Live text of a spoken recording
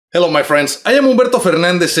Hello my friends, I am Humberto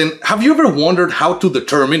Fernandez, and have you ever wondered how to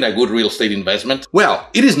determine a good real estate investment? Well,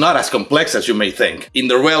 it is not as complex as you may think. In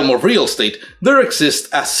the realm of real estate, there exists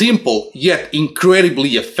a simple yet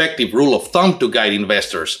incredibly effective rule of thumb to guide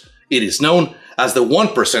investors. It is known as the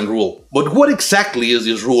 1% rule. But what exactly is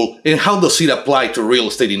this rule and how does it apply to real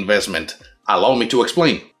estate investment? Allow me to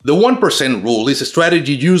explain. The 1% rule is a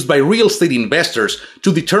strategy used by real estate investors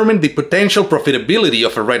to determine the potential profitability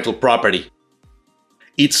of a rental property.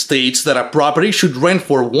 It states that a property should rent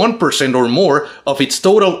for 1% or more of its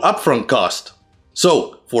total upfront cost.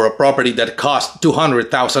 So, for a property that costs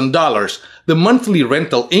 $200,000, the monthly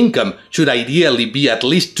rental income should ideally be at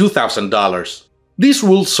least $2,000. This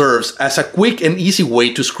rule serves as a quick and easy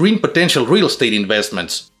way to screen potential real estate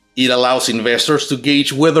investments. It allows investors to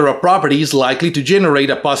gauge whether a property is likely to generate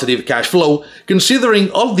a positive cash flow,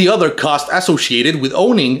 considering all the other costs associated with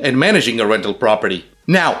owning and managing a rental property.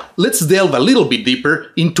 Now, let's delve a little bit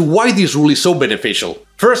deeper into why this rule is so beneficial.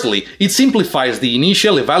 Firstly, it simplifies the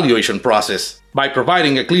initial evaluation process. By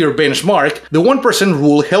providing a clear benchmark, the 1%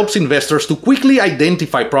 rule helps investors to quickly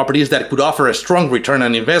identify properties that could offer a strong return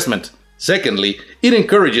on investment. Secondly, it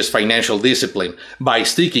encourages financial discipline. By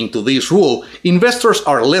sticking to this rule, investors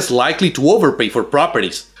are less likely to overpay for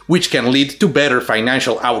properties, which can lead to better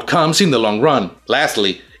financial outcomes in the long run.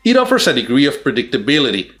 Lastly, it offers a degree of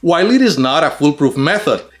predictability. While it is not a foolproof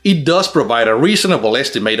method, it does provide a reasonable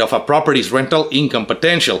estimate of a property's rental income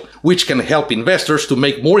potential, which can help investors to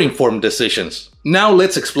make more informed decisions. Now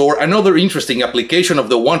let's explore another interesting application of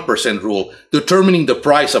the 1% rule, determining the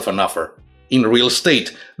price of an offer. In real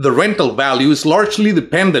estate, the rental value is largely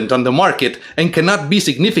dependent on the market and cannot be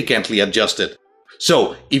significantly adjusted.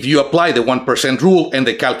 So, if you apply the 1% rule and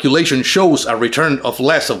the calculation shows a return of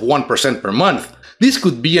less of 1% per month, this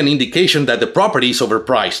could be an indication that the property is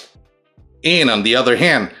overpriced. And on the other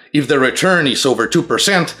hand, if the return is over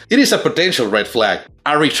 2%, it is a potential red flag.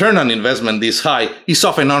 A return on investment this high is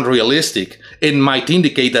often unrealistic and might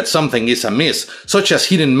indicate that something is amiss, such as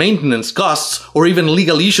hidden maintenance costs or even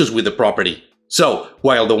legal issues with the property. So,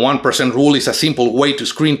 while the 1% rule is a simple way to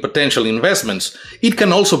screen potential investments, it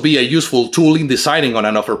can also be a useful tool in deciding on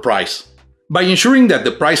an offer price. By ensuring that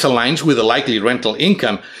the price aligns with the likely rental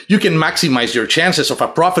income, you can maximize your chances of a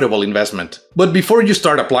profitable investment. But before you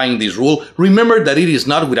start applying this rule, remember that it is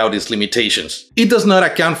not without its limitations. It does not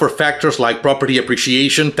account for factors like property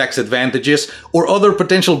appreciation, tax advantages, or other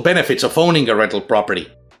potential benefits of owning a rental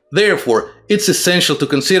property. Therefore, it's essential to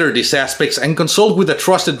consider these aspects and consult with a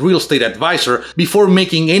trusted real estate advisor before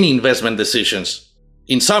making any investment decisions.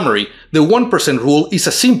 In summary, the 1% rule is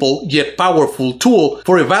a simple yet powerful tool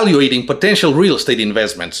for evaluating potential real estate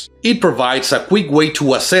investments. It provides a quick way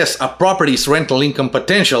to assess a property's rental income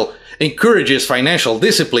potential, encourages financial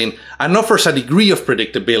discipline, and offers a degree of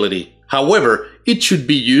predictability. However, it should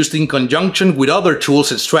be used in conjunction with other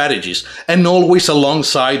tools and strategies, and always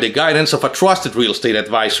alongside the guidance of a trusted real estate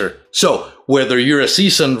advisor. So, whether you're a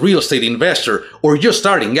seasoned real estate investor or just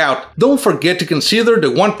starting out, don't forget to consider the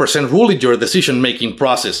 1% rule in your decision-making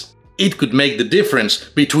process. It could make the difference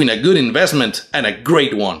between a good investment and a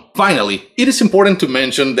great one. Finally, it is important to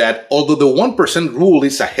mention that although the 1% rule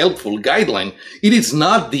is a helpful guideline, it is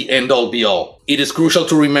not the end-all be-all. It is crucial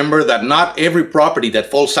to remember that not every property that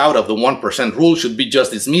falls out of the 1% rule should be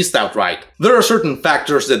just dismissed outright. There are certain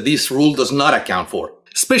factors that this rule does not account for,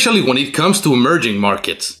 especially when it comes to emerging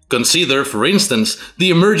markets. Consider, for instance, the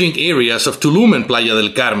emerging areas of Tulum and Playa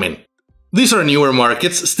del Carmen. These are newer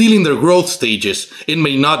markets still in their growth stages and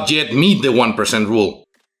may not yet meet the 1% rule.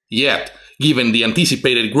 Yet, given the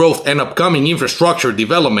anticipated growth and upcoming infrastructure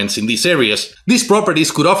developments in these areas, these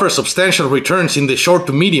properties could offer substantial returns in the short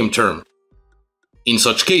to medium term. In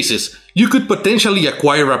such cases, you could potentially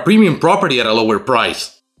acquire a premium property at a lower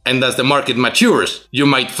price. And as the market matures, you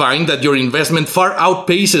might find that your investment far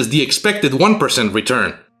outpaces the expected 1%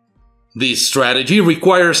 return. This strategy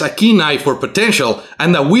requires a keen eye for potential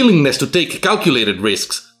and a willingness to take calculated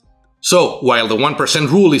risks. So, while the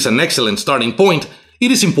 1% rule is an excellent starting point,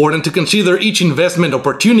 it is important to consider each investment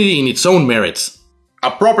opportunity in its own merits.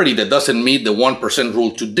 A property that doesn't meet the 1%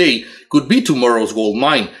 rule today could be tomorrow's gold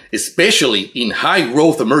mine, especially in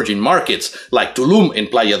high-growth emerging markets like Tulum and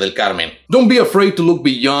Playa del Carmen. Don't be afraid to look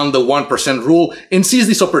beyond the 1% rule and seize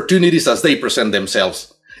these opportunities as they present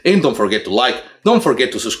themselves. And don't forget to like, don't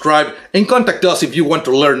forget to subscribe, and contact us if you want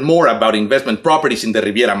to learn more about investment properties in the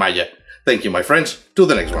Riviera Maya. Thank you, my friends. To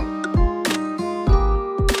the next one.